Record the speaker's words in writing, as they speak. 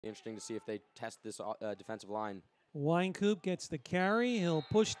Interesting to see if they test this defensive line. Wynkoop gets the carry. He'll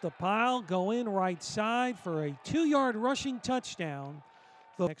push the pile, go in right side for a 2-yard rushing touchdown.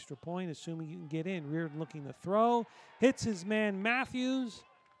 The extra point, assuming you can get in. Reardon looking to throw. Hits his man Matthews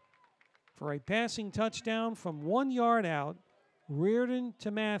for a passing touchdown from 1 yard out. Reardon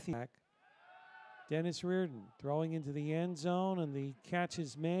to Matthews. Dennis Reardon throwing into the end zone, and the catch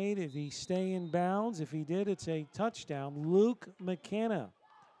is made. If he stay in bounds, if he did, it's a touchdown. Luke McKenna.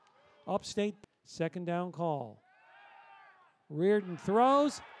 Upstate, second down call. Reardon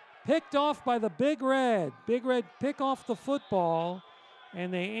throws, picked off by the Big Red. Big Red pick off the football,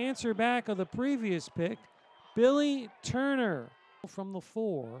 and they answer back of the previous pick. Billy Turner from the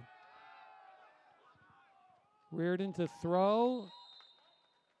 4. Reardon to throw.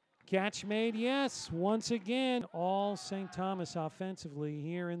 Catch made, yes, once again. All St. Thomas offensively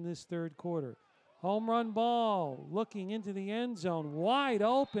here in this third quarter. Home run ball, looking into the end zone. Wide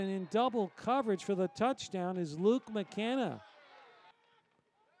open in double coverage for the touchdown is Luke McKenna.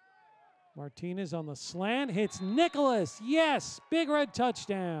 Martinez on the slant, hits Nicholas. Yes, Big Red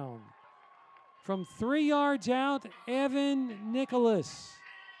touchdown. From 3 yards out, Evan Nicholas.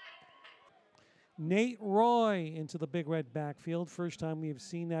 Nate Roy into the Big Red backfield. First time we have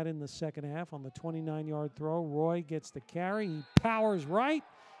seen that in the second half on the 29-yard throw. Roy gets the carry. He powers right,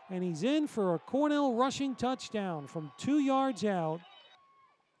 and he's in for a Cornell rushing touchdown from 2 yards out.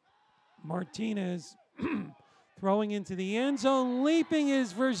 Martinez throwing into the end zone. Leaping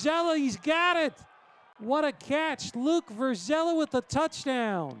is Verzella. He's got it. What a catch. Luke Verzella with the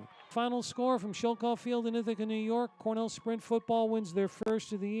touchdown. Final score from Shilkoff Field in Ithaca, New York. Cornell Sprint Football wins their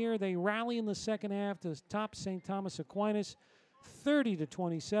first of the year. They rally in the second half to top St. Thomas Aquinas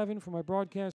 30-27. For my broadcast